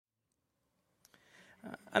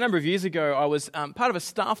A number of years ago, I was part of a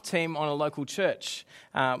staff team on a local church.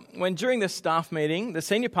 When during the staff meeting, the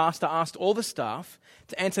senior pastor asked all the staff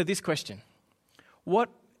to answer this question: what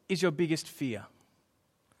is your biggest fear?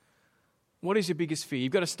 What is your biggest fear?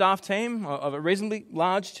 You've got a staff team of a reasonably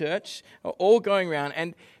large church, all going around,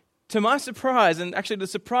 and to my surprise, and actually the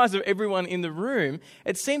surprise of everyone in the room,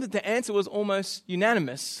 it seemed that the answer was almost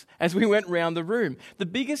unanimous as we went round the room. The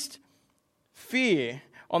biggest fear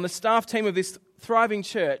on the staff team of this thriving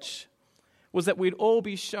church was that we'd all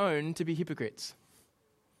be shown to be hypocrites.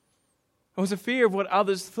 It was a fear of what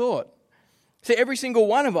others thought. See, every single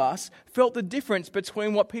one of us felt the difference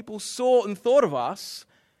between what people saw and thought of us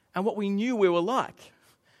and what we knew we were like.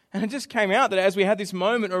 And it just came out that as we had this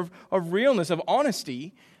moment of realness, of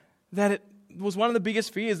honesty, that it was one of the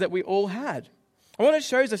biggest fears that we all had. And what it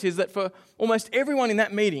shows us is that for almost everyone in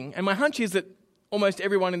that meeting, and my hunch is that almost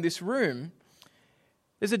everyone in this room,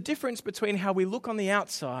 there's a difference between how we look on the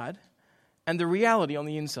outside and the reality on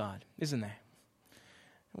the inside, isn't there?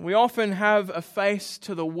 We often have a face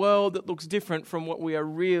to the world that looks different from what we are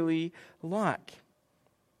really like.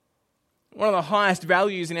 One of the highest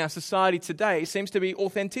values in our society today seems to be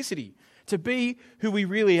authenticity, to be who we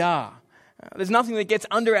really are. There's nothing that gets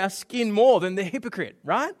under our skin more than the hypocrite,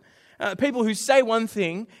 right? People who say one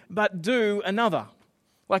thing but do another.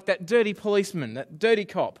 Like that dirty policeman, that dirty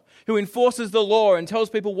cop, who enforces the law and tells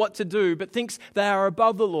people what to do but thinks they are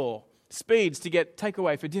above the law, speeds to get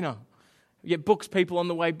takeaway for dinner, yet books people on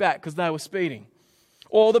the way back because they were speeding.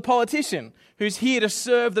 Or the politician who's here to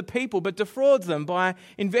serve the people but defrauds them by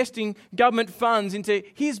investing government funds into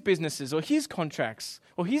his businesses or his contracts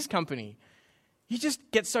or his company. You just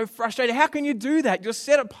get so frustrated. How can you do that? You're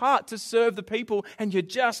set apart to serve the people and you're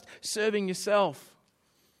just serving yourself.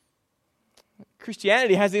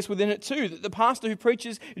 Christianity has this within it too, that the pastor who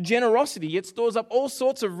preaches generosity yet stores up all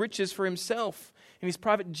sorts of riches for himself in his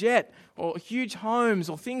private jet or huge homes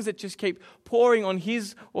or things that just keep pouring on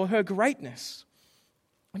his or her greatness.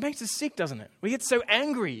 It makes us sick, doesn't it? We get so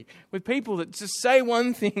angry with people that just say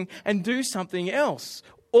one thing and do something else.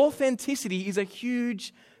 Authenticity is a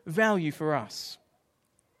huge value for us.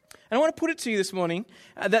 And I want to put it to you this morning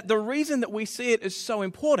that the reason that we see it as so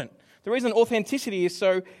important, the reason authenticity is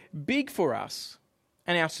so big for us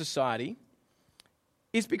and our society,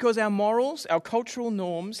 is because our morals, our cultural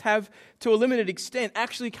norms have, to a limited extent,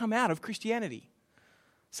 actually come out of Christianity.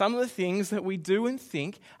 Some of the things that we do and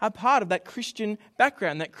think are part of that Christian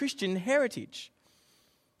background, that Christian heritage.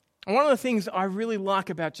 And one of the things I really like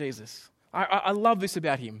about Jesus, I love this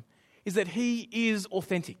about him, is that he is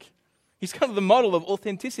authentic. He's kind of the model of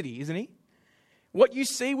authenticity, isn't he? What you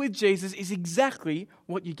see with Jesus is exactly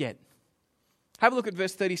what you get. Have a look at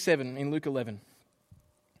verse 37 in Luke 11.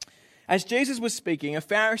 As Jesus was speaking, a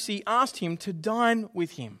Pharisee asked him to dine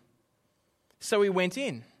with him. So he went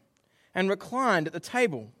in and reclined at the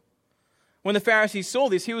table. When the Pharisee saw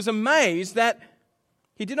this, he was amazed that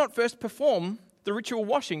he did not first perform the ritual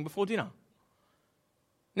washing before dinner.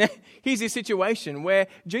 Now, here's this situation where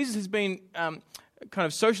Jesus has been kind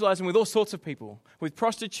of socializing with all sorts of people, with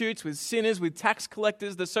prostitutes, with sinners, with tax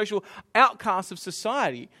collectors, the social outcasts of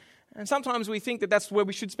society. And sometimes we think that that's where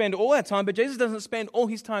we should spend all our time, but Jesus doesn't spend all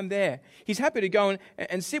his time there. He's happy to go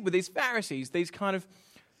and sit with these Pharisees, these kind of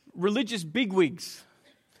religious bigwigs.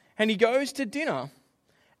 And he goes to dinner.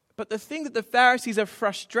 But the thing that the Pharisees are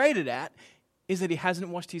frustrated at is that he hasn't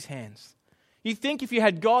washed his hands. You think if you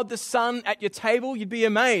had God the Son at your table, you'd be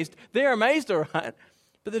amazed. They're amazed, all right,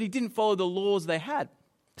 but that he didn't follow the laws they had.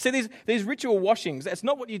 See, these ritual washings, that's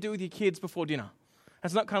not what you do with your kids before dinner.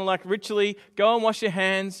 It's not kind of like ritually, go and wash your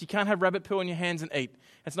hands. You can't have rabbit poo on your hands and eat.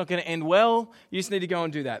 It's not going to end well. You just need to go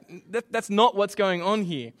and do that. That's not what's going on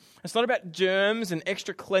here. It's not about germs and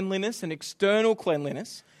extra cleanliness and external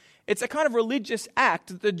cleanliness. It's a kind of religious act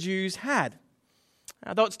that the Jews had.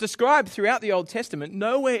 Though it's described throughout the Old Testament,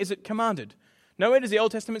 nowhere is it commanded. Nowhere does the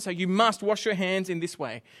Old Testament say you must wash your hands in this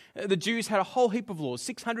way. The Jews had a whole heap of laws,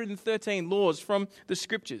 613 laws from the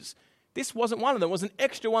Scriptures. This wasn't one of them. It was an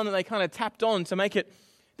extra one that they kind of tapped on to make it,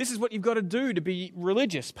 this is what you've got to do to be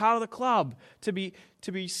religious, part of the club, to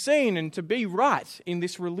be seen and to be right in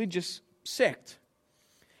this religious sect.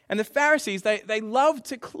 And the Pharisees, they love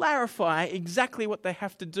to clarify exactly what they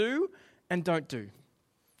have to do and don't do.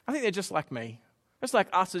 I think they're just like me, just like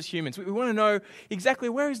us as humans. We want to know exactly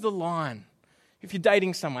where is the line. If you're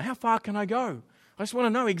dating someone, how far can I go? I just want to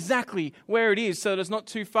know exactly where it is so that it's not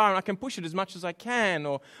too far and I can push it as much as I can.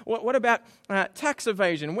 Or what about tax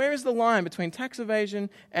evasion? Where is the line between tax evasion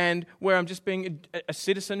and where I'm just being a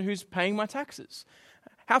citizen who's paying my taxes?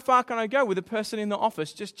 How far can I go with a person in the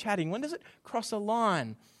office just chatting? When does it cross a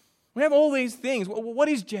line? We have all these things. What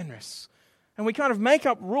is generous? And we kind of make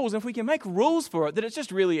up rules. And if we can make rules for it, then it's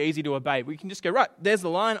just really easy to obey. We can just go, right, there's the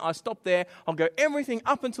line. I stop there. I'll go everything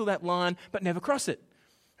up until that line, but never cross it.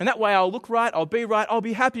 And that way I'll look right. I'll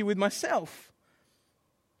be happy with myself.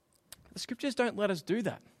 The Scriptures don't let us do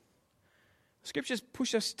that. The Scriptures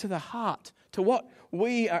push us to the heart, to what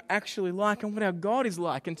we are actually like and what our God is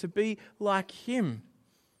like, and to be like Him.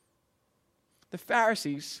 The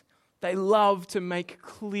Pharisees, they love to make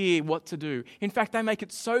clear what to do. In fact, they make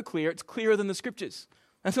it so clear, it's clearer than the Scriptures.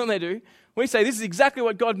 That's what they do. We say this is exactly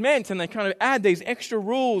what God meant, and they kind of add these extra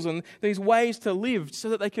rules and these ways to live so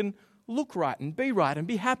that they can look right and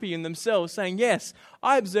be happy in themselves, saying, yes,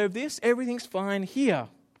 I observe this, everything's fine here.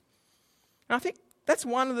 And I think that's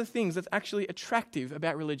one of the things that's actually attractive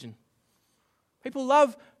about religion. People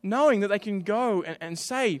love knowing that they can go and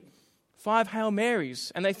say 5 Hail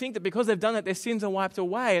Marys, and they think that because they've done that, their sins are wiped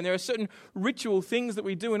away. And there are certain ritual things that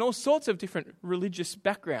we do in all sorts of different religious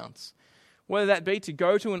backgrounds. Whether that be to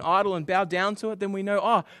go to an idol and bow down to it, then we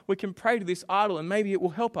know, we can pray to this idol and maybe it will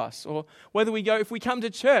help us. Or whether if we come to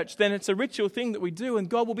church, then it's a ritual thing that we do and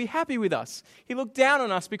God will be happy with us. He looked down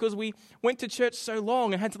on us because we went to church so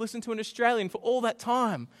long and had to listen to an Australian for all that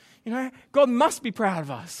time. God must be proud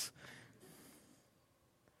of us.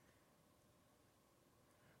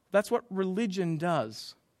 That's what religion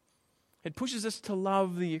does. It pushes us to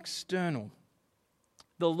love the external,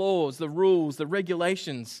 the laws, the rules, the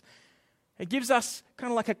regulations. It gives us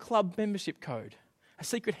kind of like a club membership code, a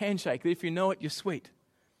secret handshake that if you know it, you're sweet.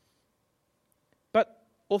 But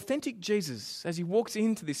authentic Jesus, as he walks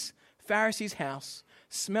into this Pharisee's house,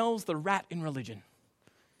 smells the rat in religion.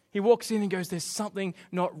 He walks in and goes, there's something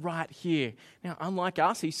not right here. Now, unlike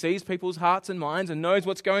us, he sees people's hearts and minds and knows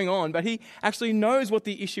what's going on, but he actually knows what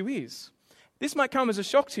the issue is. This might come as a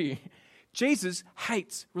shock to you. Jesus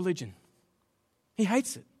hates religion. He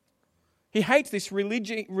hates it. He hates this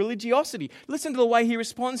religiosity. Listen to the way he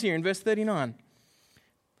responds here in verse 39.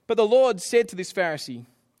 But the Lord said to this Pharisee,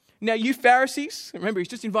 now you Pharisees, remember he's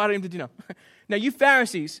just invited him to dinner. Now you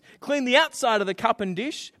Pharisees, clean the outside of the cup and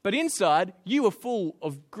dish, but inside you are full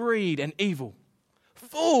of greed and evil.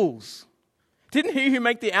 Fools! Didn't he who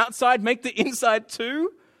make the outside make the inside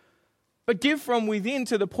too? But give from within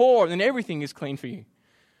to the poor, and then everything is clean for you.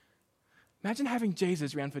 Imagine having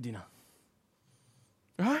Jesus around for dinner.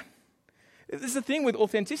 Right? This is the thing with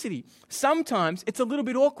authenticity. Sometimes it's a little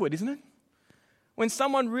bit awkward, isn't it? When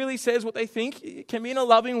someone really says what they think, it can be in a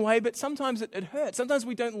loving way, but sometimes it hurts. Sometimes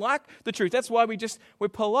we don't like the truth. That's why we're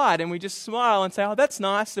polite and we just smile and say, oh, that's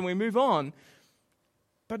nice, and we move on.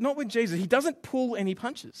 But not with Jesus. He doesn't pull any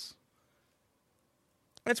punches.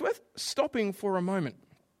 And it's worth stopping for a moment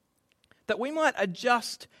that we might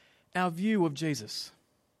adjust our view of Jesus.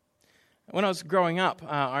 When I was growing up,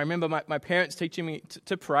 I remember my parents teaching me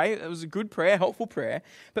to pray. It was a good prayer, helpful prayer.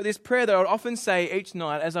 But this prayer that I would often say each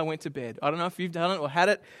night as I went to bed. I don't know if you've done it or had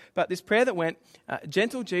it, but this prayer that went,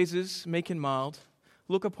 gentle Jesus, meek and mild,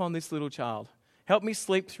 look upon this little child. Help me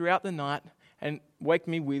sleep throughout the night and wake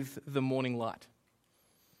me with the morning light.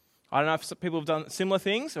 I don't know if people have done similar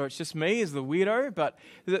things or it's just me as the weirdo, but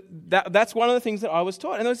that's one of the things that I was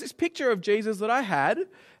taught. And there was this picture of Jesus that I had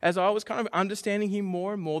as I was kind of understanding him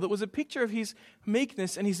more and more that was a picture of his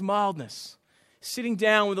meekness and his mildness. Sitting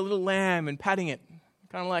down with a little lamb and patting it.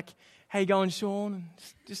 Kind of like, how you going, Sean? And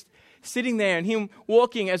just sitting there and him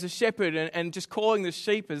walking as a shepherd and just calling the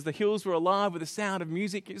sheep as the hills were alive with the sound of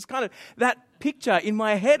music. It's kind of that picture in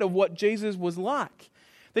my head of what Jesus was like.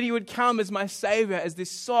 That he would come as my Savior, as this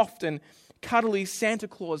soft and cuddly Santa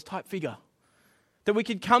Claus type figure. That we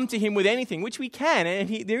could come to him with anything, which we can.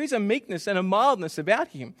 And there is a meekness and a mildness about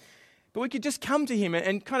him. But we could just come to him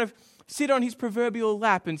and kind of sit on his proverbial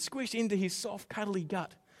lap and squish into his soft, cuddly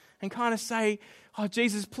gut. And kind of say, oh,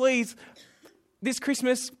 Jesus, please, this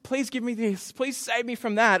Christmas, please give me this. Please save me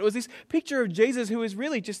from that. It was this picture of Jesus who is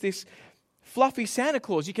really just this fluffy Santa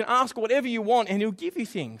Claus. You can ask whatever you want and he'll give you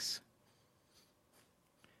things.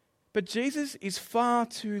 But Jesus is far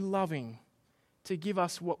too loving to give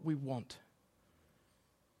us what we want.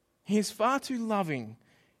 He is far too loving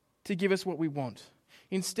to give us what we want.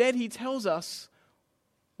 Instead, he tells us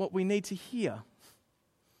what we need to hear.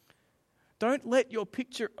 Don't let your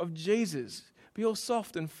picture of Jesus be all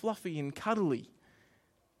soft and fluffy and cuddly.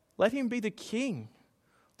 Let him be the king,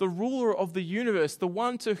 the ruler of the universe, the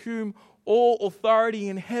one to whom all authority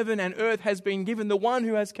in heaven and earth has been given, the one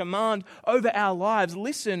who has command over our lives.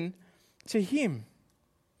 Listen to him.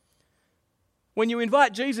 When you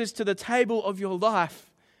invite Jesus to the table of your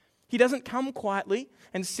life, he doesn't come quietly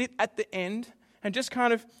and sit at the end and just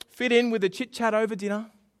kind of fit in with a chit-chat over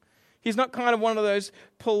dinner. He's not kind of one of those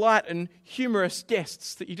polite and humorous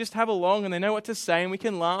guests that you just have along and they know what to say and we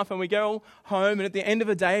can laugh and we go home, and at the end of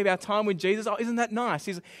the day of our time with Jesus, oh, isn't that nice?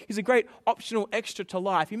 He's a great optional extra to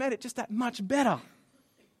life. He made it just that much better.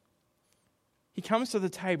 He comes to the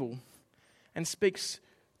table and speaks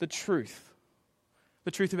the truth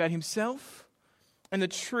about himself and the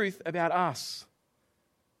truth about us.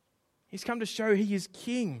 He's come to show he is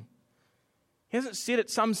king. He doesn't sit at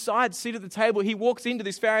some side seat at the table. He walks into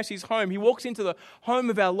this Pharisee's home. He walks into the home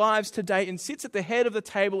of our lives today and sits at the head of the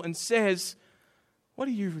table and says, what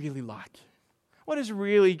are you really like? What is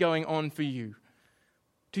really going on for you?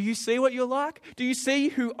 Do you see what you're like? Do you see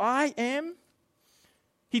who I am?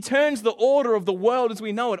 He turns the order of the world as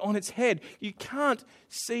we know it on its head. You can't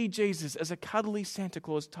see Jesus as a cuddly Santa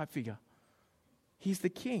Claus type figure. He's the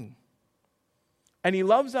king. And he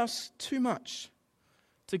loves us too much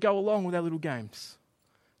to go along with our little games,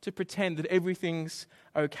 to pretend that everything's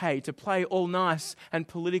okay, to play all nice and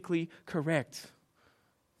politically correct.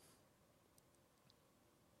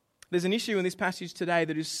 There's an issue in this passage today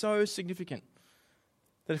that is so significant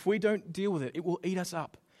that if we don't deal with it, it will eat us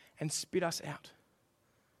up and spit us out.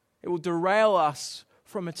 It will derail us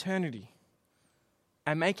from eternity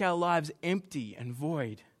and make our lives empty and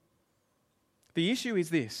void. The issue is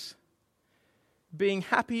this: being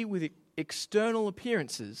happy with external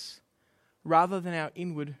appearances rather than our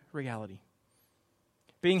inward reality.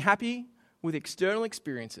 Being happy with external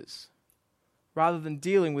experiences rather than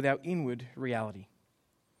dealing with our inward reality.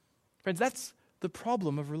 Friends, that's the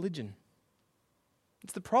problem of religion.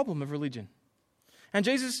 It's the problem of religion. And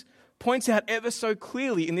Jesus points out ever so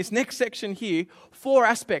clearly in this next section here 4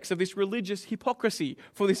 aspects of this religious hypocrisy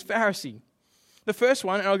for this Pharisee. The first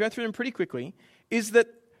one, and I'll go through them pretty quickly, is that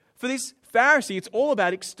for this Pharisee, it's all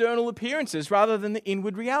about external appearances rather than the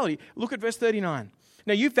inward reality. Look at verse 39.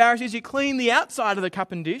 Now you Pharisees, you clean the outside of the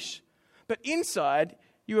cup and dish, but inside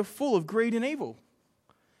you are full of greed and evil.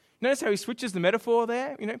 Notice how he switches the metaphor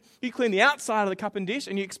there? You clean the outside of the cup and dish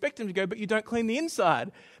and you expect him to go, but you don't clean the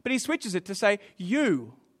inside. But he switches it to say,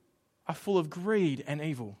 you are full of greed and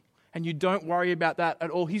evil. And you don't worry about that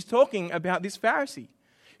at all. He's talking about this Pharisee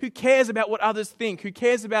who cares about what others think, who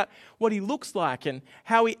cares about what he looks like and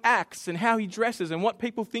how he acts and how he dresses and what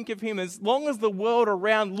people think of him. As long as the world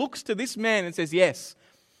around looks to this man and says, yes,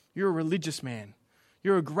 you're a religious man,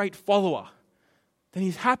 you're a great follower, then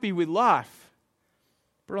he's happy with life.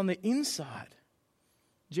 But on the inside,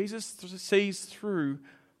 Jesus sees through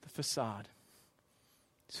the facade.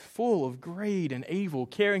 He's full of greed and evil,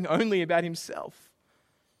 caring only about himself.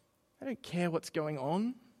 They don't care what's going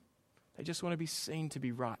on. They just want to be seen to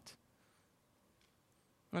be right.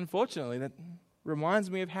 Unfortunately, that reminds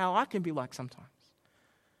me of how I can be like sometimes.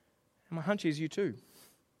 And my hunch is you too.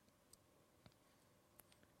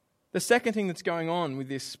 The second thing that's going on with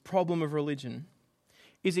this problem of religion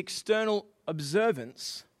is external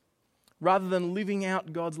observance rather than living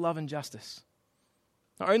out God's love and justice.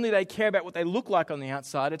 Not only do they care about what they look like on the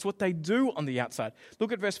outside, it's what they do on the outside.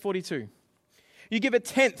 Look at verse 42. You give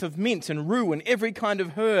 1/10 of mint and rue and every kind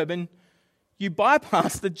of herb, and you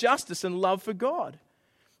bypass the justice and love for God.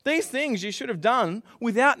 These things you should have done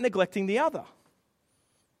without neglecting the other.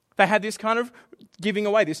 They had this kind of giving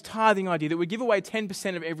away, this tithing idea that we give away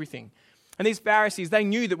 10% of everything. And these Pharisees, they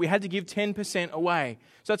knew that we had to give 10% away.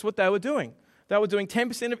 So that's what they were doing. They were doing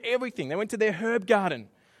 10% of everything. They went to their herb garden.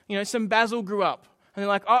 Some basil grew up. And they're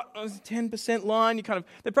like, oh, there's a 10% line.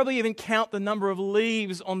 They probably even count the number of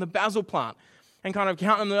leaves on the basil plant and kind of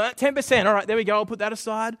count them, 10%. All right, there we go. I'll put that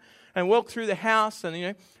aside. And walk through the house, and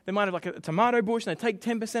they might have like a tomato bush, and they take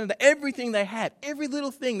 10% of everything they had, every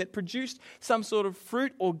little thing that produced some sort of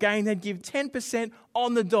fruit or gain, they'd give 10%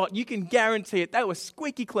 on the dot. You can guarantee it. They were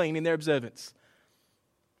squeaky clean in their observance.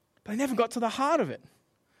 But they never got to the heart of it.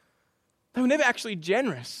 They were never actually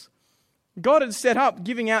generous. God had set up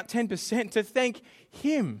giving out 10% to thank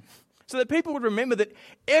Him, so that people would remember that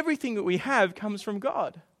everything that we have comes from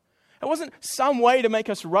God. It wasn't some way to make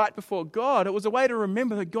us right before God. It was a way to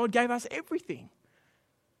remember that God gave us everything.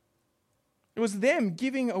 It was them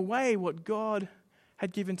giving away what God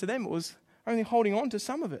had given to them. It was only holding on to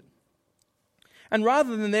some of it. And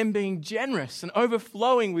rather than them being generous and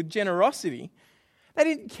overflowing with generosity, they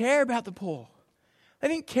didn't care about the poor. They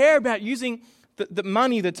didn't care about using the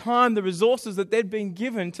money, the time, the resources that they'd been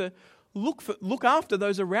given to look after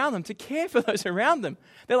those around them, to care for those around them.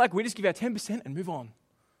 They're like, we just give our 10% and move on.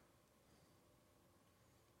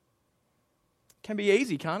 Can be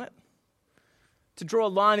easy, can't it? To draw a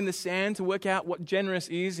line in the sand, to work out what generous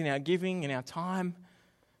is in our giving, in our time,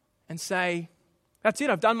 and say, that's it,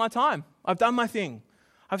 I've done my time. I've done my thing.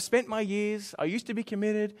 I've spent my years. I used to be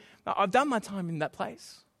committed. I've done my time in that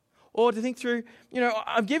place. Or to think through,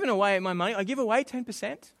 I've given away my money. I give away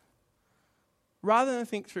 10%. Rather than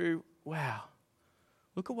think through, wow,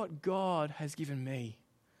 look at what God has given me.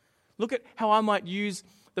 Look at how I might use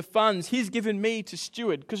the funds He's given me to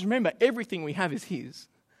steward. Because remember, everything we have is His.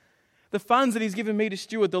 The funds that He's given me to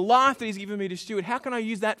steward, the life that He's given me to steward, how can I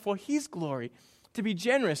use that for His glory? To be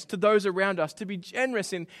generous to those around us, to be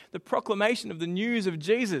generous in the proclamation of the news of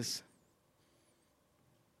Jesus.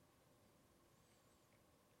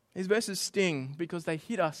 These verses sting because they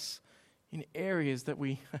hit us in areas that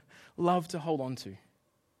we love to hold on to.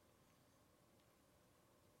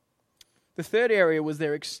 The third area was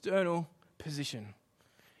their external position.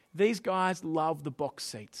 These guys loved the box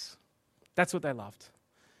seats. That's what they loved.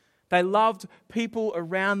 They loved people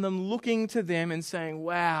around them looking to them and saying,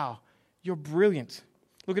 wow, you're brilliant.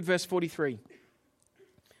 Look at verse 43.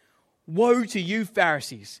 Woe to you,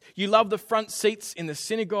 Pharisees! You love the front seats in the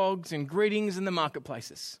synagogues and greetings in the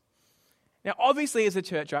marketplaces. Now, obviously, as a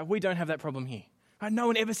church, right, we don't have that problem here. Right? No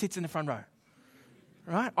one ever sits in the front row.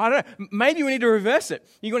 Right? I don't know. Maybe we need to reverse it.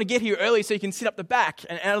 You're going to get here early so you can sit up the back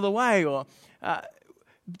and out of the way. Or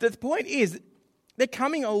the point is, they're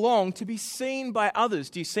coming along to be seen by others.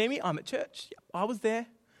 Do you see me? I'm at church. Yep, I was there.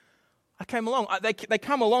 I came along. They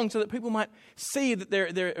come along so that people might see that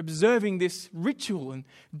they're observing this ritual and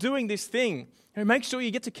doing this thing. And make sure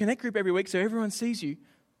you get to Connect Group every week so everyone sees you.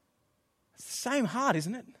 It's the same heart,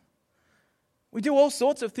 isn't it? We do all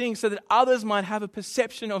sorts of things so that others might have a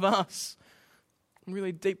perception of us. And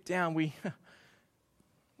really deep down, we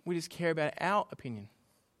just care about our opinion.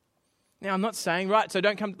 Now, I'm not saying, right, so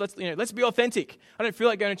don't come, let's be authentic. I don't feel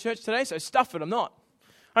like going to church today, so stuff it, I'm not.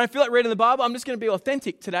 I don't feel like reading the Bible, I'm just going to be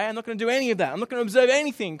authentic today. I'm not going to do any of that. I'm not going to observe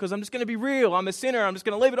anything because I'm just going to be real. I'm a sinner. I'm just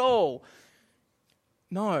going to leave it all.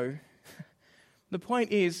 No. The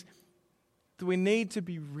point is that we need to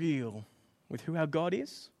be real with who our God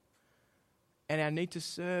is and our need to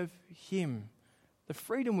serve Him, the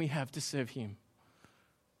freedom we have to serve Him.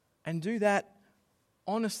 And do that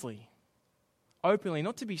honestly, openly,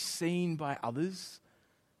 not to be seen by others.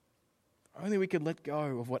 Only we could let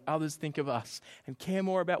go of what others think of us and care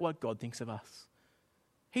more about what God thinks of us.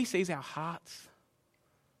 He sees our hearts.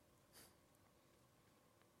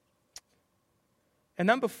 And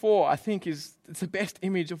number 4, I think, it's the best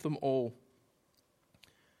image of them all.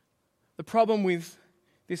 The problem with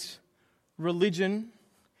this religion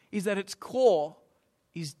is that its core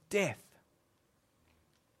is death.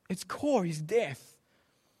 Its core is death.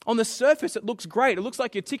 On the surface, it looks great. It looks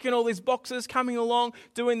like you're ticking all these boxes, coming along,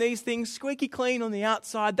 doing these things, squeaky clean on the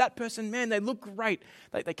outside. That person, man, they look great.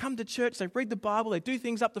 They come to church, they read the Bible, they do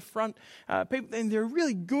things up the front. And they're a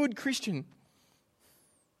really good Christian.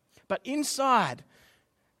 But inside,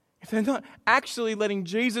 if they're not actually letting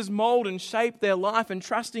Jesus mold and shape their life and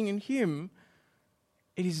trusting in Him,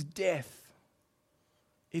 it is death.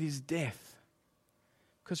 It is death.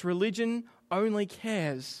 Because religion only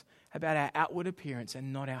cares about our outward appearance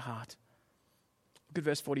and not our heart. Look at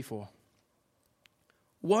verse 44.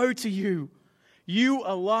 Woe to you! You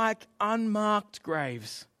are like unmarked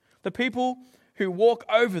graves. The people who walk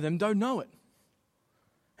over them don't know it.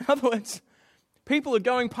 In other words, people are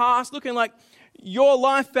going past looking like your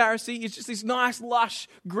life, Pharisee, is just this nice, lush,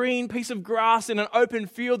 green piece of grass in an open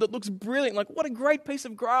field that looks brilliant. Like, what a great piece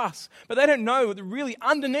of grass. But they don't know that really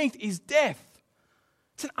underneath is death.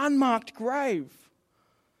 It's an unmarked grave.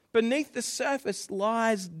 Beneath the surface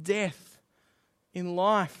lies death in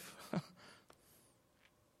life.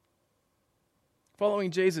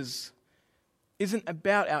 Following Jesus isn't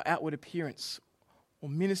about our outward appearance or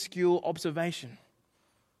minuscule observation.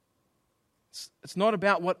 It's not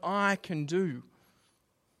about what I can do.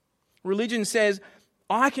 Religion says,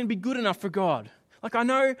 I can be good enough for God. Like, I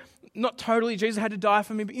know not totally Jesus had to die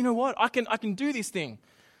for me, but you know what? I can do this thing.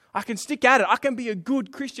 I can stick at it. I can be a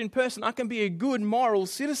good Christian person. I can be a good moral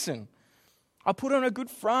citizen. I'll put on a good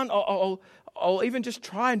front. I'll even just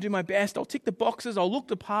try and do my best. I'll tick the boxes. I'll look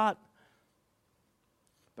the part.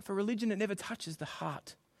 But for religion, it never touches the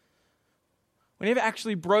heart. We're never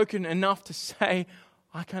actually broken enough to say,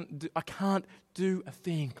 I can't do a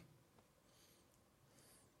thing.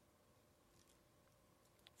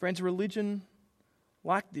 Friends, religion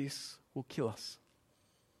like this will kill us.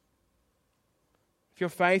 If your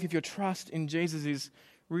faith, if your trust in Jesus is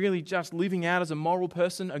really just living out as a moral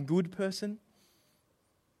person, a good person,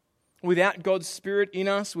 without God's Spirit in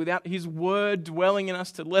us, without His Word dwelling in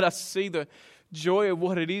us to let us see the joy of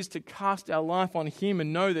what it is to cast our life on Him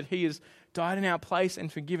and know that He has died in our place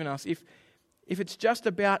and forgiven us, if it's just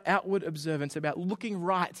about outward observance, about looking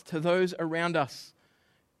right to those around us,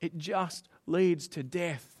 it just leads to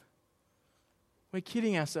death. We're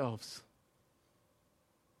kidding ourselves.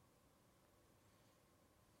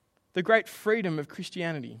 The great freedom of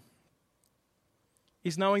Christianity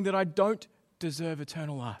is knowing that I don't deserve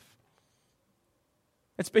eternal life.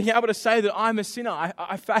 It's being able to say that I'm a sinner,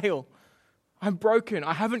 I fail, I'm broken,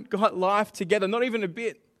 I haven't got life together, not even a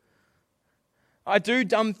bit. I do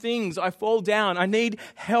dumb things, I fall down, I need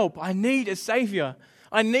help, I need a Savior.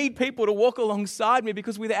 I need people to walk alongside me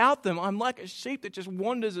because without them, I'm like a sheep that just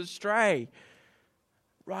wanders astray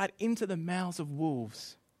right into the mouths of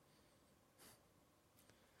wolves.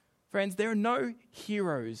 Friends, there are no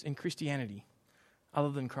heroes in Christianity other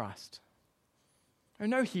than Christ. There are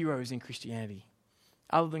no heroes in Christianity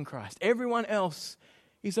other than Christ. Everyone else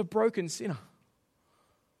is a broken sinner.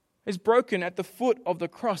 Is broken at the foot of the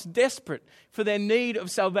cross, desperate for their need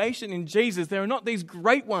of salvation in Jesus. There are not these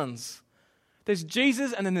great ones. There's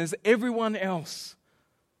Jesus and then there's everyone else.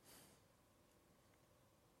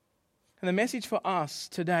 And the message for us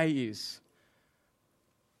today is,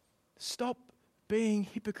 stop being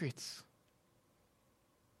hypocrites.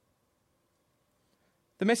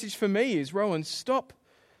 The message for me is, Rowan, stop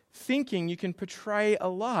thinking you can portray a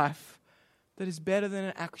life that is better than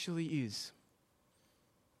it actually is.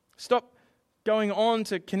 Stop going on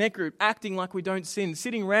to Connect Group, acting like we don't sin,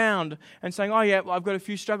 sitting around and saying, oh yeah, well, I've got a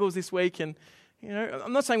few struggles this week. And,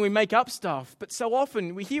 I'm not saying we make up stuff, but so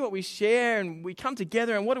often we hear what we share and we come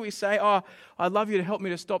together and what do we say? Oh, I'd love you to help me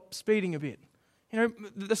to stop speeding a bit.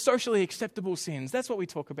 The socially acceptable sins, that's what we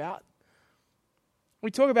talk about. We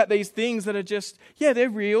talk about these things that are just, yeah, they're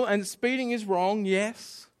real and speeding is wrong,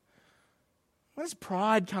 yes. Where does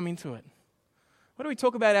pride come into it? What do we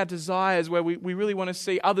talk about our desires where we really want to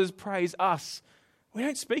see others praise us? We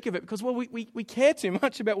don't speak of it because, well, we care too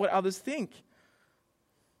much about what others think.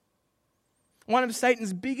 One of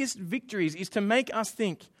Satan's biggest victories is to make us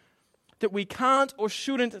think that we can't or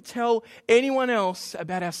shouldn't tell anyone else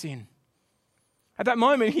about our sin. At that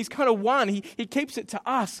moment, he's kind of won. He keeps it to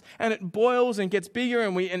us, and it boils and gets bigger,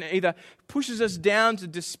 and either pushes us down to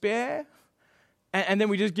despair, and then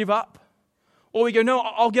we just give up. Or we go, no,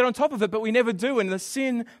 I'll get on top of it, but we never do, and the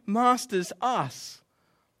sin masters us.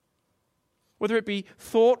 Whether it be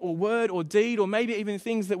thought or word or deed, or maybe even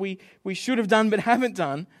things that we should have done but haven't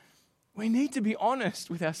done, we need to be honest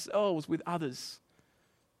with ourselves, with others.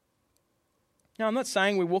 Now, I'm not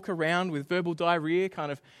saying we walk around with verbal diarrhea,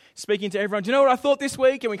 kind of speaking to everyone, do you know what I thought this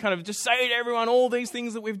week? And we kind of just say to everyone all these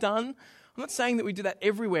things that we've done. I'm not saying that we do that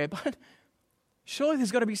everywhere, but surely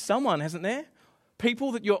there's got to be someone, hasn't there?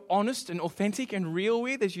 People that you're honest and authentic and real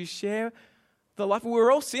with as you share the life.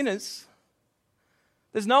 We're all sinners.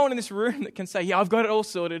 There's no one in this room that can say, yeah, I've got it all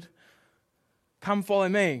sorted. Come follow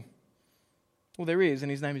me. Well, there is, and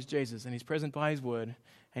his name is Jesus, and he's present by his word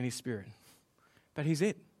and his spirit. But he's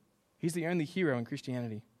it. He's the only hero in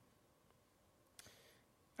Christianity.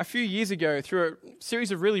 A few years ago, through a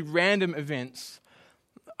series of really random events,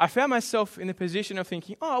 I found myself in the position of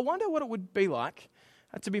thinking, I wonder what it would be like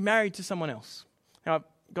to be married to someone else. Now, I've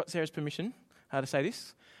got Sarah's permission to say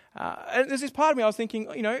this. And there's this part of me I was thinking,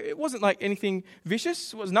 it wasn't like anything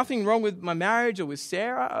vicious. There was nothing wrong with my marriage or with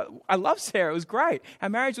Sarah. I love Sarah. It was great. Our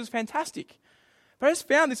marriage was fantastic. But I just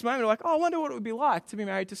found this moment of I wonder what it would be like to be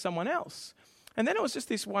married to someone else. And then it was just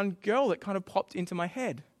this one girl that kind of popped into my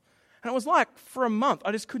head. And it was like, for a month,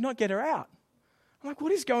 I just could not get her out. I'm like,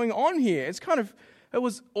 what is going on here? It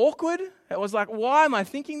was awkward. It was like, why am I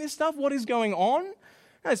thinking this stuff? What is going on?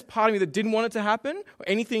 And there's part of me that didn't want it to happen, or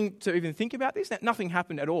anything to even think about this. Nothing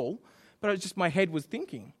happened at all, but it was just my head was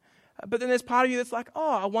thinking. But then there's part of you that's like,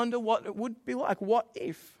 I wonder what it would be like. What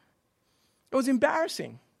if? It was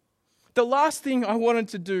embarrassing. The last thing I wanted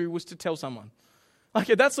to do was to tell someone.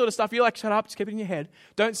 That sort of stuff, you're like, shut up, just keep it in your head.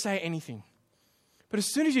 Don't say anything. But as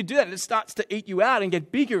soon as you do that, it starts to eat you out and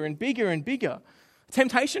get bigger and bigger and bigger.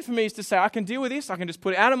 Temptation for me is to say, I can deal with this. I can just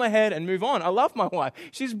put it out of my head and move on. I love my wife.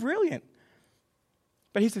 She's brilliant.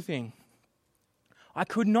 But here's the thing. I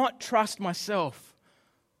could not trust myself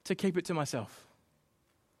to keep it to myself.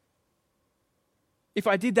 If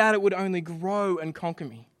I did that, it would only grow and conquer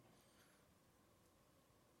me.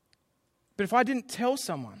 But if I didn't tell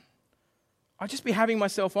someone, I'd just be having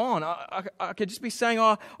myself on. I could just be saying,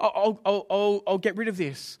 I'll get rid of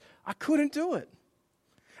this. I couldn't do it.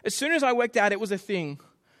 As soon as I worked out it was a thing,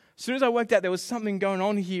 as soon as I worked out there was something going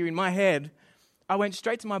on here in my head, I went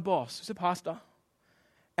straight to my boss, who's a pastor,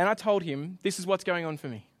 and I told him, this is what's going on for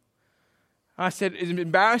me. I said, as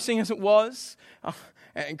embarrassing as it was,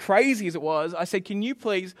 and crazy as it was, I said, can you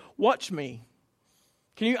please watch me?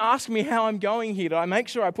 Can you ask me how I'm going here? Did I make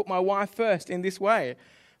sure I put my wife first in this way?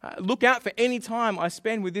 Look out for any time I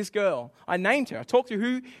spend with this girl. I named her. I talked to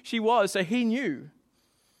who she was so he knew.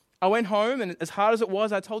 I went home, and as hard as it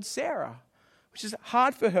was, I told Sarah which is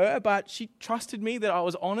hard for her, but she trusted me that I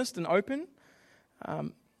was honest and open.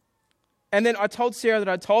 And then I told Sarah that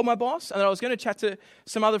I told my boss and that I was going to chat to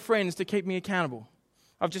some other friends to keep me accountable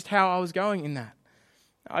of just how I was going in that.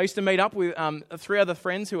 I used to meet up with 3 other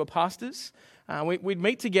friends who were pastors. We'd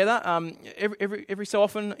meet together every so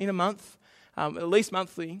often in a month, at least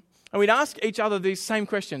monthly, and we'd ask each other these same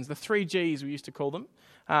questions, the 3 Gs we used to call them.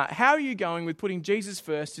 How are you going with putting Jesus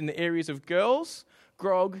first in the areas of girls,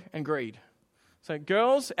 grog, and greed? So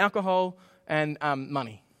girls, alcohol, and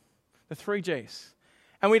money. The 3 Gs.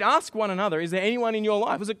 And we'd ask one another, is there anyone in your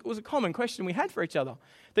life? It was a common question we had for each other,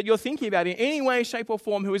 that you're thinking about in any way, shape, or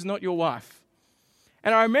form who is not your wife.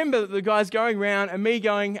 And I remember the guys going around and me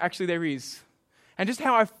going, actually there is. And just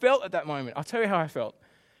how I felt at that moment. I'll tell you how I felt.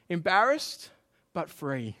 Embarrassed, but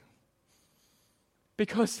free.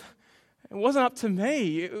 Because it wasn't up to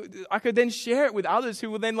me. I could then share it with others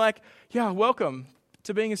who were then like, yeah, welcome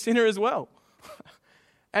to being a sinner as well.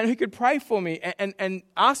 And who could pray for me and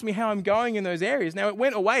ask me how I'm going in those areas. Now, it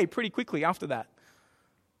went away pretty quickly after that.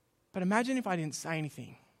 But imagine if I didn't say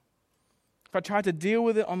anything. If I tried to deal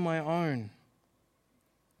with it on my own.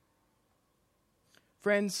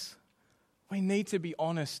 Friends, we need to be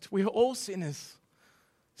honest. We are all sinners.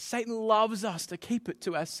 Satan loves us to keep it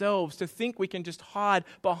to ourselves, to think we can just hide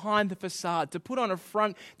behind the facade, to put on a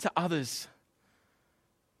front to others.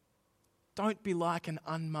 Don't be like an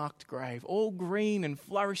unmarked grave, all green and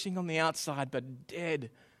flourishing on the outside, but dead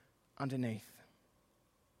underneath.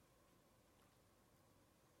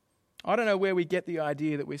 I don't know where we get the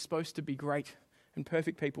idea that we're supposed to be great and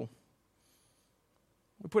perfect people.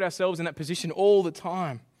 We put ourselves in that position all the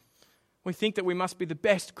time. We think that we must be the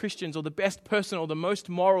best Christians or the best person or the most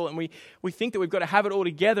moral, and we think that we've got to have it all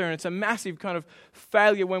together, and it's a massive kind of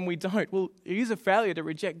failure when we don't. Well, it is a failure to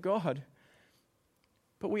reject God.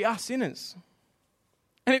 But we are sinners.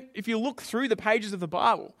 And if you look through the pages of the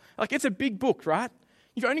Bible, like it's a big book, right?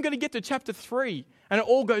 You've only got to get to chapter 3 and it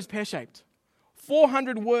all goes pear-shaped.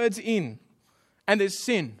 400 words in and there's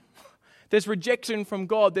sin. There's rejection from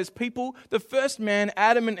God. There's people, the first man,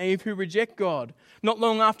 Adam and Eve, who reject God. Not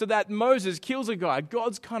long after that, Moses kills a guy,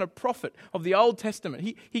 God's kind of prophet of the Old Testament.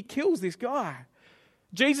 He kills this guy.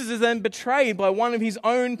 Jesus is then betrayed by one of his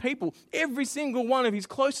own people. Every single one of his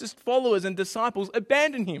closest followers and disciples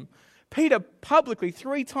abandon him. Peter publicly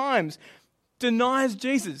 3 times denies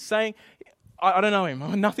Jesus, saying, I don't know him. I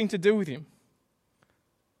have nothing to do with him.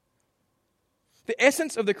 The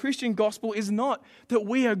essence of the Christian gospel is not that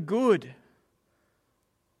we are good.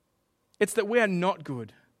 It's that we are not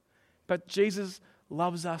good. But Jesus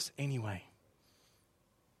loves us anyway.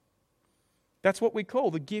 That's what we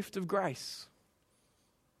call the gift of grace.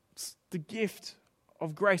 It's the gift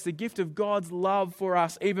of grace, the gift of God's love for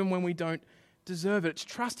us, even when we don't deserve it. It's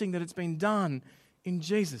trusting that it's been done in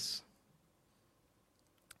Jesus.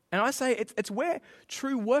 And I say it's where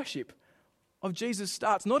true worship of Jesus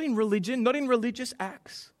starts, not in religion, not in religious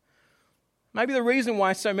acts. Maybe the reason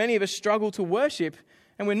why so many of us struggle to worship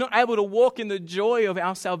and we're not able to walk in the joy of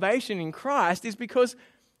our salvation in Christ is because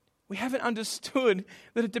we haven't understood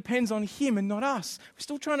that it depends on Him and not us. We're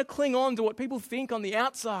still trying to cling on to what people think on the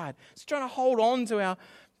outside. Still trying to hold on to our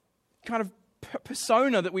kind of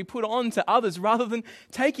persona that we put on to others rather than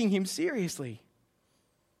taking Him seriously.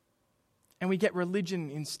 And we get religion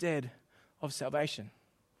instead of salvation,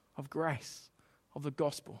 of grace, of the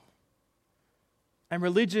gospel. And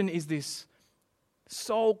religion is this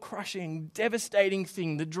soul-crushing, devastating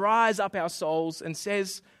thing that dries up our souls and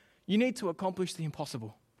says, you need to accomplish the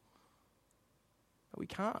impossible. But we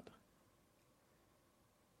can't.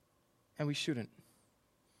 And we shouldn't.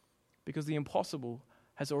 Because the impossible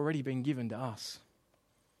has already been given to us.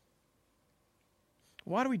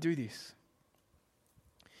 Why do we do this?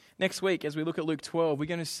 Next week, as we look at Luke 12, we're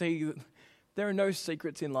going to see that there are no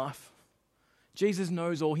secrets in life. Jesus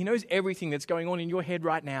knows all. He knows everything that's going on in your head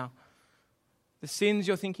right now. The sins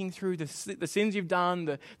you're thinking through, the sins you've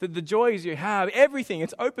done, the joys you have, everything.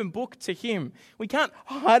 It's open book to Him. We can't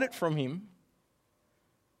hide it from Him.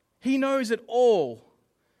 He knows it all.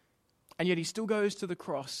 And yet He still goes to the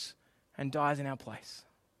cross and dies in our place.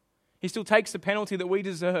 He still takes the penalty that we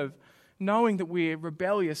deserve, knowing that we're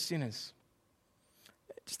rebellious sinners.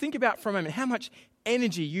 Just think about for a moment how much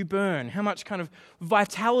energy you burn, how much kind of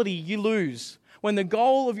vitality you lose when the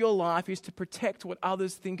goal of your life is to protect what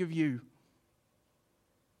others think of you.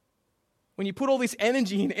 When you put all this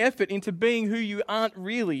energy and effort into being who you aren't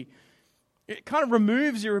really, it kind of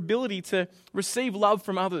removes your ability to receive love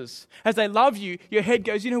from others. As they love you, your head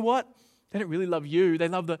goes, you know what? They don't really love you. They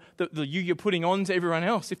love the you you're putting on to everyone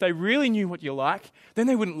else. If they really knew what you're like, then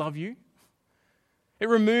they wouldn't love you. It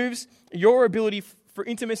removes your ability for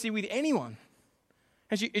intimacy with anyone.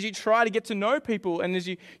 As you try to get to know people and as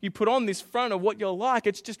you put on this front of what you're like,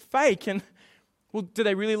 it's just fake. And, well, do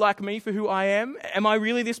they really like me for who I am? Am I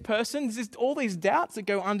really this person? There's just all these doubts that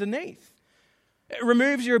go underneath. It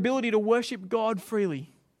removes your ability to worship God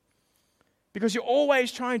freely because you're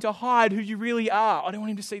always trying to hide who you really are. I don't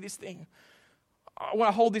want him to see this thing. I want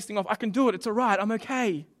to hold this thing off. I can do it. It's all right. I'm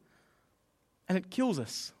okay. And it kills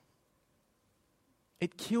us.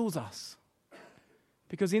 It kills us.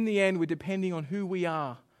 Because in the end, we're depending on who we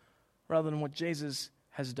are rather than what Jesus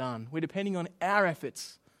has done. We're depending on our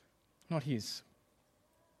efforts, not his.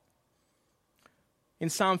 In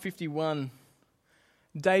Psalm 51,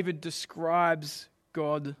 David describes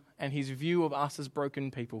God and his view of us as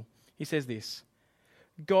broken people. He says this,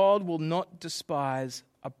 God will not despise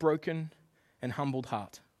a broken and humbled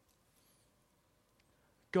heart.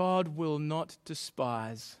 God will not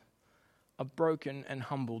despise a broken and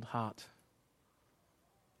humbled heart.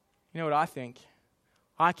 You know what I think?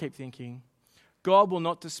 I keep thinking, God will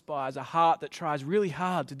not despise a heart that tries really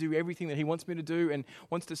hard to do everything that he wants me to do and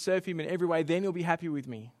wants to serve him in every way. Then he'll be happy with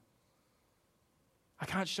me. I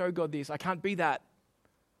can't show God this. I can't be that.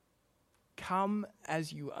 Come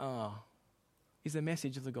as you are is the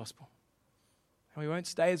message of the gospel. And we won't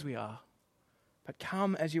stay as we are, but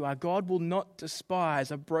come as you are. God will not despise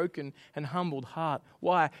a broken and humbled heart.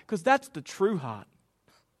 Why? Because that's the true heart.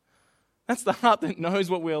 That's the heart that knows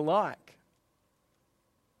what we're like.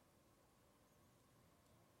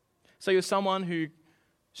 So you're someone who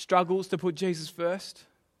struggles to put Jesus first?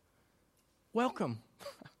 Welcome.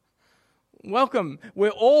 Welcome. We're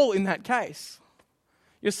all in that case.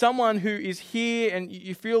 You're someone who is here and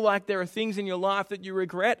you feel like there are things in your life that you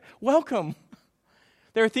regret? Welcome.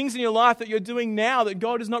 There are things in your life that you're doing now that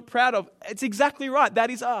God is not proud of. It's exactly right. That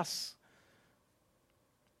is us.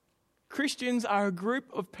 Christians are a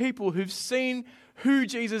group of people who've seen who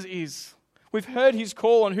Jesus is. We've heard his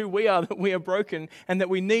call on who we are, that we are broken and that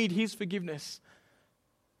we need his forgiveness.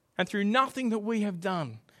 And through nothing that we have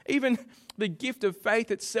done, even the gift of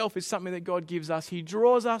faith itself is something that God gives us. He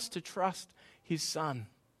draws us to trust his Son.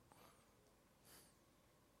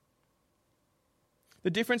 The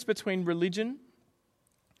difference between religion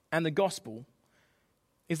and the gospel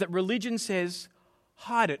is that religion says,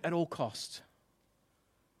 hide it at all cost.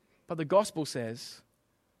 But the gospel says,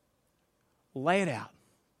 lay it out,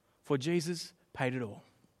 for Jesus paid it all.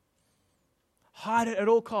 Hide it at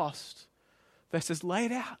all cost versus lay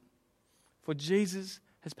it out, for Jesus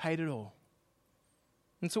has paid it all.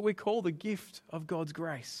 That's what we call the gift of God's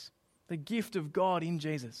grace, the gift of God in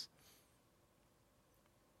Jesus.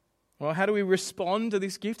 Well, how do we respond to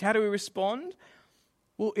this gift? How do we respond?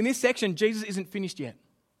 Well, in this section, Jesus isn't finished yet,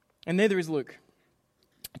 and neither is Luke.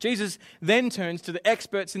 Jesus then turns to the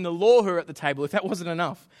experts in the law who are at the table, if that wasn't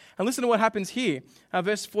enough. And listen to what happens here,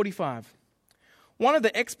 verse 45. One of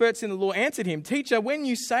the experts in the law answered him, "Teacher, when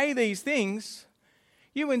you say these things,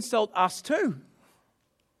 you insult us too."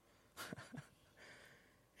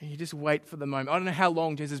 And you just wait for the moment. I don't know how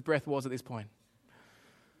long Jesus' breath was at this point.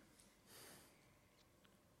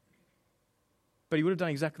 But he would have done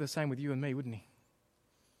exactly the same with you and me, wouldn't he?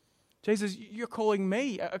 Jesus, you're calling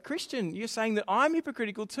me a Christian. You're saying that I'm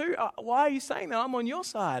hypocritical too. Why are you saying that? I'm on your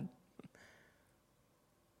side.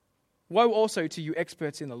 Woe also to you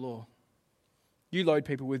experts in the law. You load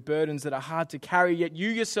people with burdens that are hard to carry, yet you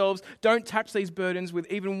yourselves don't touch these burdens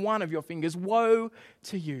with even one of your fingers. Woe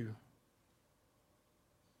to you.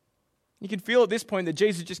 You can feel at this point that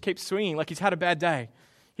Jesus just keeps swinging like he's had a bad day.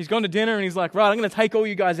 He's gone to dinner and he's like, right, I'm going to take all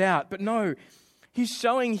you guys out. But no, he's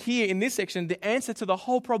showing here in this section the answer to the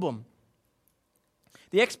whole problem.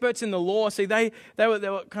 The experts in the law, see, they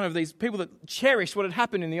were kind of these people that cherished what had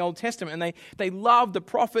happened in the Old Testament, and they loved the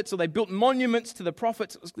prophets, or they built monuments to the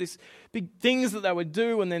prophets. It was these big things that they would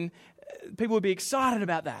do, and then people would be excited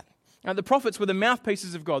about that. Now, the prophets were the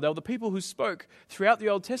mouthpieces of God. They were the people who spoke throughout the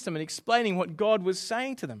Old Testament, explaining what God was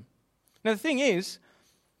saying to them. Now, the thing is,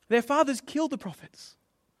 their fathers killed the prophets.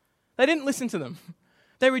 They didn't listen to them.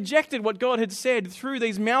 They rejected what God had said through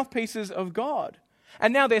these mouthpieces of God.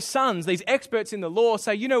 And now their sons, these experts in the law,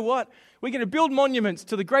 say, you know what? We're going to build monuments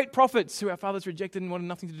to the great prophets who our fathers rejected and wanted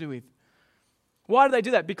nothing to do with. Why did they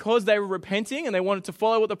do that? Because they were repenting and they wanted to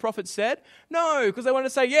follow what the prophets said? No, because they wanted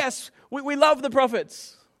to say, yes, we love the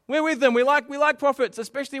prophets. We're with them. We like prophets,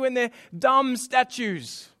 especially when they're dumb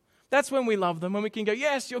statues. That's when we love them, when we can go,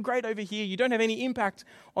 yes, you're great over here. You don't have any impact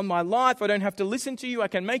on my life. I don't have to listen to you. I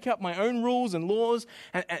can make up my own rules and laws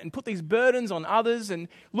and put these burdens on others and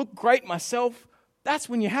look great myself. That's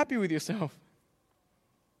when you're happy with yourself.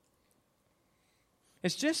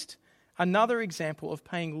 It's just another example of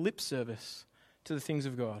paying lip service to the things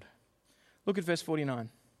of God. Look at verse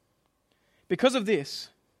 49. Because of this,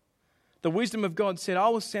 the wisdom of God said, I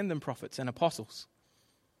will send them prophets and apostles,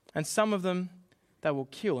 and some of them they will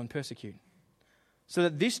kill and persecute, so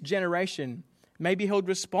that this generation may be held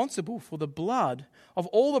responsible for the blood of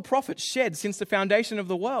all the prophets shed since the foundation of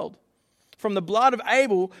the world, from the blood of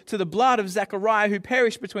Abel to the blood of Zechariah, who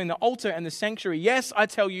perished between the altar and the sanctuary. Yes, I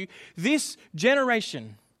tell you, this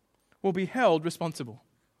generation will be held responsible.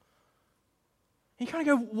 You kind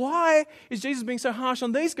of go, why is Jesus being so harsh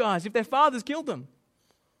on these guys if their fathers killed them?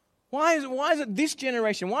 Why is it this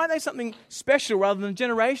generation? Why are they something special rather than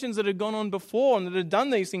generations that had gone on before and that had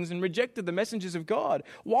done these things and rejected the messengers of God?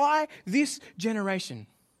 Why this generation?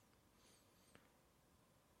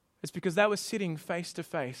 It's because they were sitting face to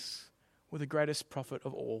face with the greatest prophet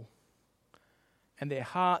of all. And their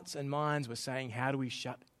hearts and minds were saying, how do we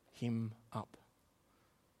shut him up?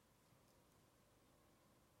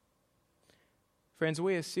 Friends,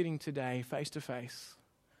 we are sitting today face to face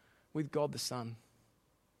with God the Son.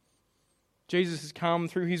 Jesus has come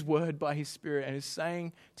through his word by his Spirit and is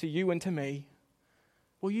saying to you and to me,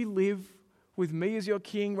 will you live with me as your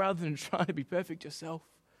king rather than trying to be perfect yourself?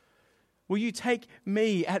 Will you take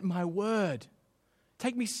me at my word?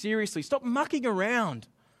 Take me seriously. Stop mucking around.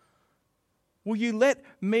 Will you let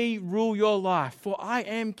me rule your life? For I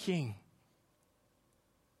am king.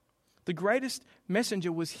 The greatest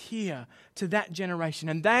messenger was here to that generation,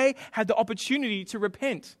 and they had the opportunity to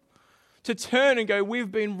repent, to turn and go,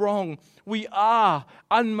 we've been wrong. We are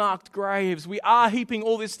unmarked graves. We are heaping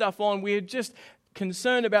all this stuff on. We are just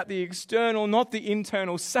concerned about the external, not the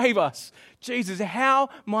internal. Save us. Jesus, how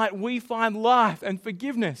might we find life and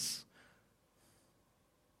forgiveness?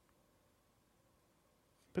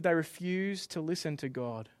 But they refuse to listen to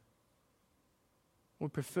God.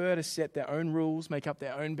 Would prefer to set their own rules, make up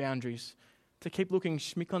their own boundaries, to keep looking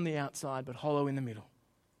schmick on the outside but hollow in the middle.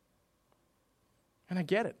 And I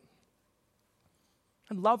get it.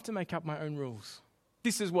 I'd love to make up my own rules.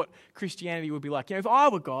 This is what Christianity would be like. If I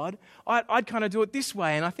were God, I'd kind of do it this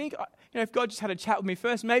way. And I think, if God just had a chat with me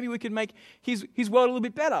first, maybe we could make his world a little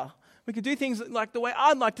bit better. We could do things like the way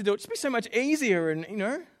I'd like to do it. It'd just be so much easier and,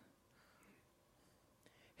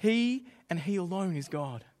 He and he alone is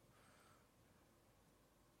God.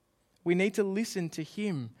 We need to listen to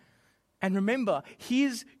him. And remember,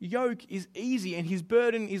 his yoke is easy and his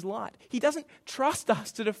burden is light. He doesn't trust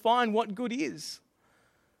us to define what good is.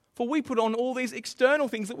 For we put on all these external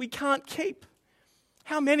things that we can't keep.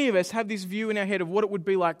 How many of us have this view in our head of what it would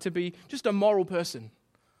be like to be just a moral person?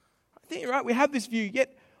 I think, right, we have this view,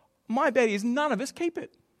 yet my bet is none of us keep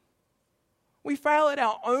it. We fail at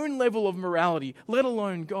our own level of morality, let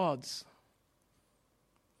alone God's.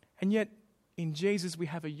 And yet, in Jesus we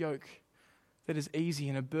have a yoke that is easy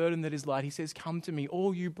and a burden that is light. He says, come to me,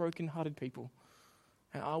 all you broken-hearted people,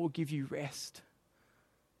 and I will give you rest.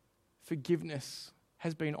 Forgiveness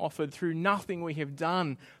has been offered through nothing we have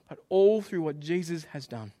done, but all through what Jesus has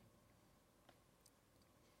done.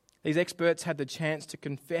 These experts had the chance to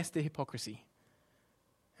confess their hypocrisy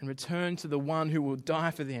and return to the one who will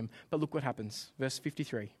die for them. But look what happens. Verse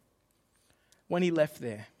 53. When he left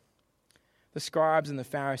there, the scribes and the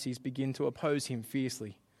Pharisees begin to oppose him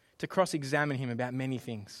fiercely, to cross-examine him about many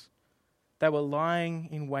things. They were lying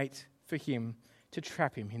in wait for him to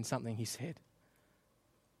trap him in something he said.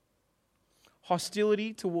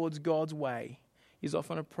 Hostility towards God's way is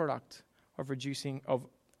often a product of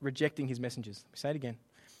rejecting his messengers. Let me say it again.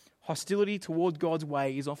 Hostility toward God's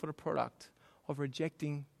way is often a product of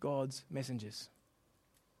rejecting God's messengers.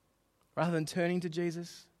 Rather than turning to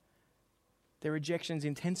Jesus, their rejections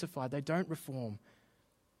intensify. They don't reform,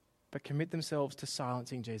 but commit themselves to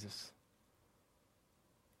silencing Jesus.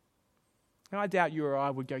 And I doubt you or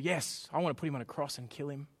I would go, yes, I want to put him on a cross and kill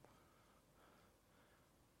him.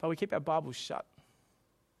 But we keep our Bibles shut.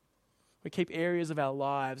 We keep areas of our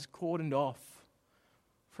lives cordoned off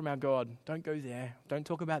from our God. Don't go there. Don't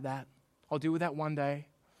talk about that. I'll deal with that one day.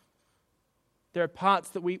 There are parts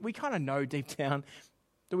that we kind of know deep down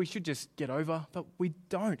that we should just get over, but we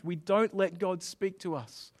don't. We don't let God speak to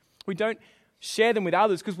us. We don't share them with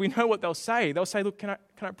others because we know what they'll say. They'll say, look, can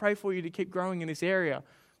I pray for you to keep growing in this area?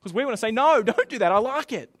 Because we want to say, no, don't do that. I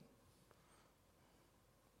like it.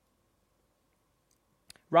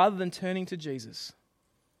 Rather than turning to Jesus,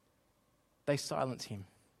 they silence him.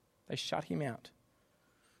 They shut him out.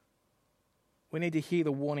 We need to hear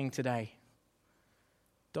the warning today.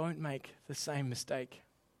 Don't make the same mistake.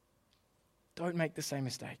 Don't make the same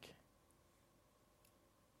mistake.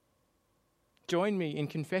 Join me in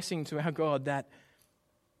confessing to our God that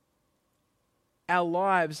our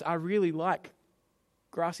lives are really like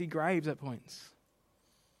grassy graves at points.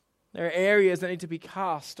 There are areas that need to be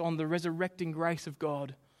cast on the resurrecting grace of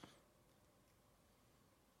God.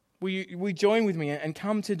 Will you join with me and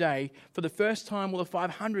come today for the first time or the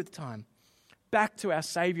 500th time back to our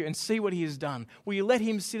Savior and see what He has done? Will you let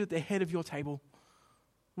Him sit at the head of your table?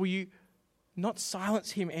 Will you not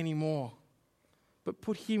silence Him anymore, but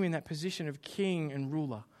put Him in that position of King and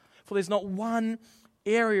ruler? For there's not one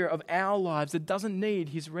area of our lives that doesn't need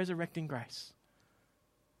His resurrecting grace.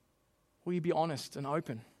 Will you be honest and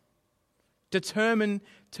open? Determined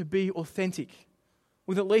to be authentic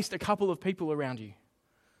with at least a couple of people around you.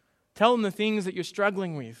 Tell them the things that you're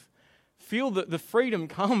struggling with. Feel the freedom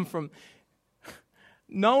come from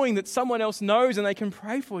knowing that someone else knows and they can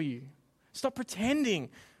pray for you. Stop pretending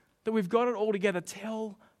that we've got it all together.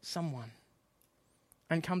 Tell someone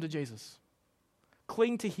and come to Jesus.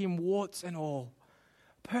 Cling to Him, warts and all.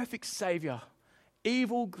 Perfect Savior,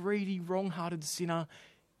 evil, greedy, wrong-hearted sinner,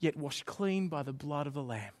 yet washed clean by the blood of the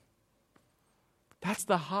Lamb. That's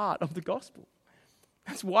the heart of the gospel.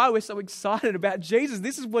 That's why we're so excited about Jesus.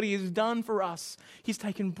 This is what He has done for us. He's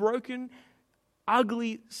taken broken,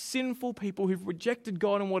 ugly, sinful people who've rejected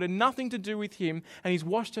God and wanted nothing to do with Him, and He's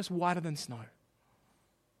washed us whiter than snow.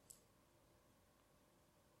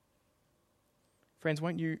 Friends,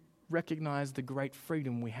 won't you recognize the great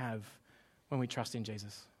freedom we have when we trust in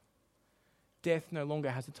Jesus? Death no longer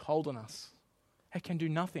has its hold on us. It can do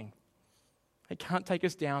nothing. It can't take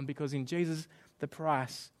us down because in Jesus the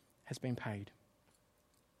price has been paid.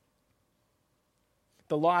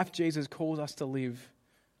 The life Jesus calls us to live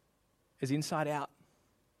is inside out,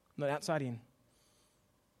 not outside in.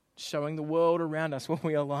 Showing the world around us what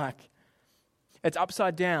we are like. It's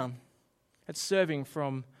upside down. It's serving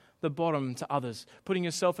from the bottom to others. Putting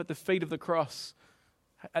yourself at the feet of the cross,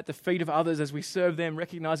 at the feet of others as we serve them,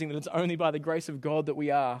 recognizing that it's only by the grace of God that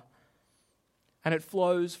we are. And it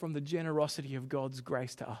flows from the generosity of God's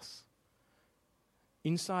grace to us.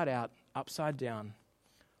 Inside out, upside down,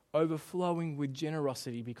 overflowing with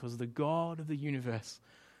generosity because the God of the universe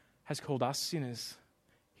has called us sinners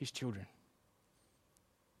His children.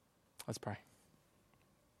 Let's pray.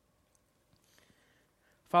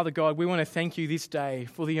 Father God, we want to thank You this day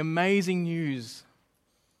for the amazing news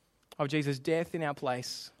of Jesus' death in our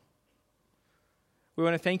place. We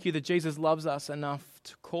want to thank You that Jesus loves us enough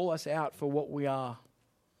to call us out for what we are.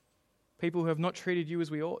 People who have not treated You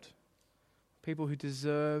as we ought. People who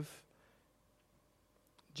deserve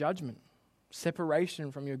judgment, separation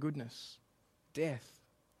from Your goodness, death.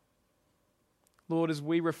 Lord, as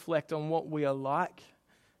we reflect on what we are like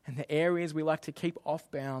and the areas we like to keep off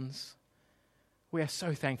bounds, we are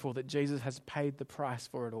so thankful that Jesus has paid the price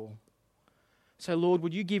for it all. So Lord,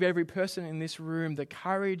 would You give every person in this room the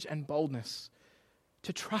courage and boldness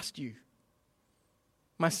to trust You?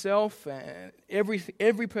 Myself and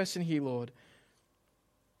every person here, Lord.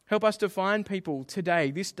 Help us to find people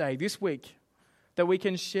today, this week, that we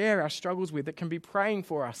can share our struggles with, that can be praying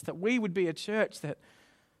for us, that we would be a church that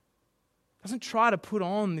doesn't try to put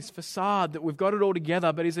on this facade that we've got it all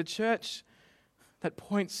together, but is a church that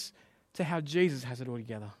points to how Jesus has it all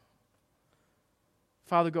together.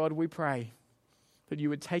 Father God, we pray that You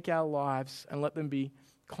would take our lives and let them be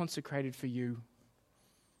consecrated for You.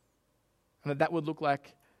 And that would look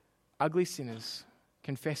like ugly sinners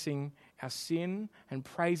confessing our sin and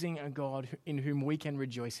praising a God in whom we can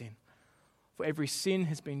rejoice in. For every sin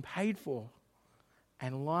has been paid for,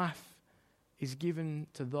 and life is given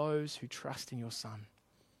to those who trust in Your Son.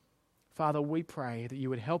 Father, we pray that You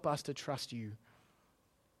would help us to trust You.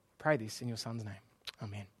 Pray this in Your Son's name.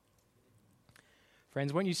 Amen.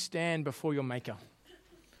 Friends, when you stand before your Maker,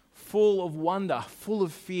 full of wonder, full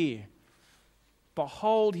of fear,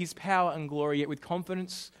 behold His power and glory, yet with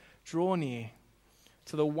confidence draw near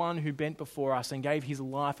to the one who bent before us and gave His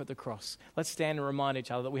life at the cross. Let's stand and remind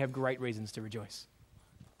each other that we have great reasons to rejoice.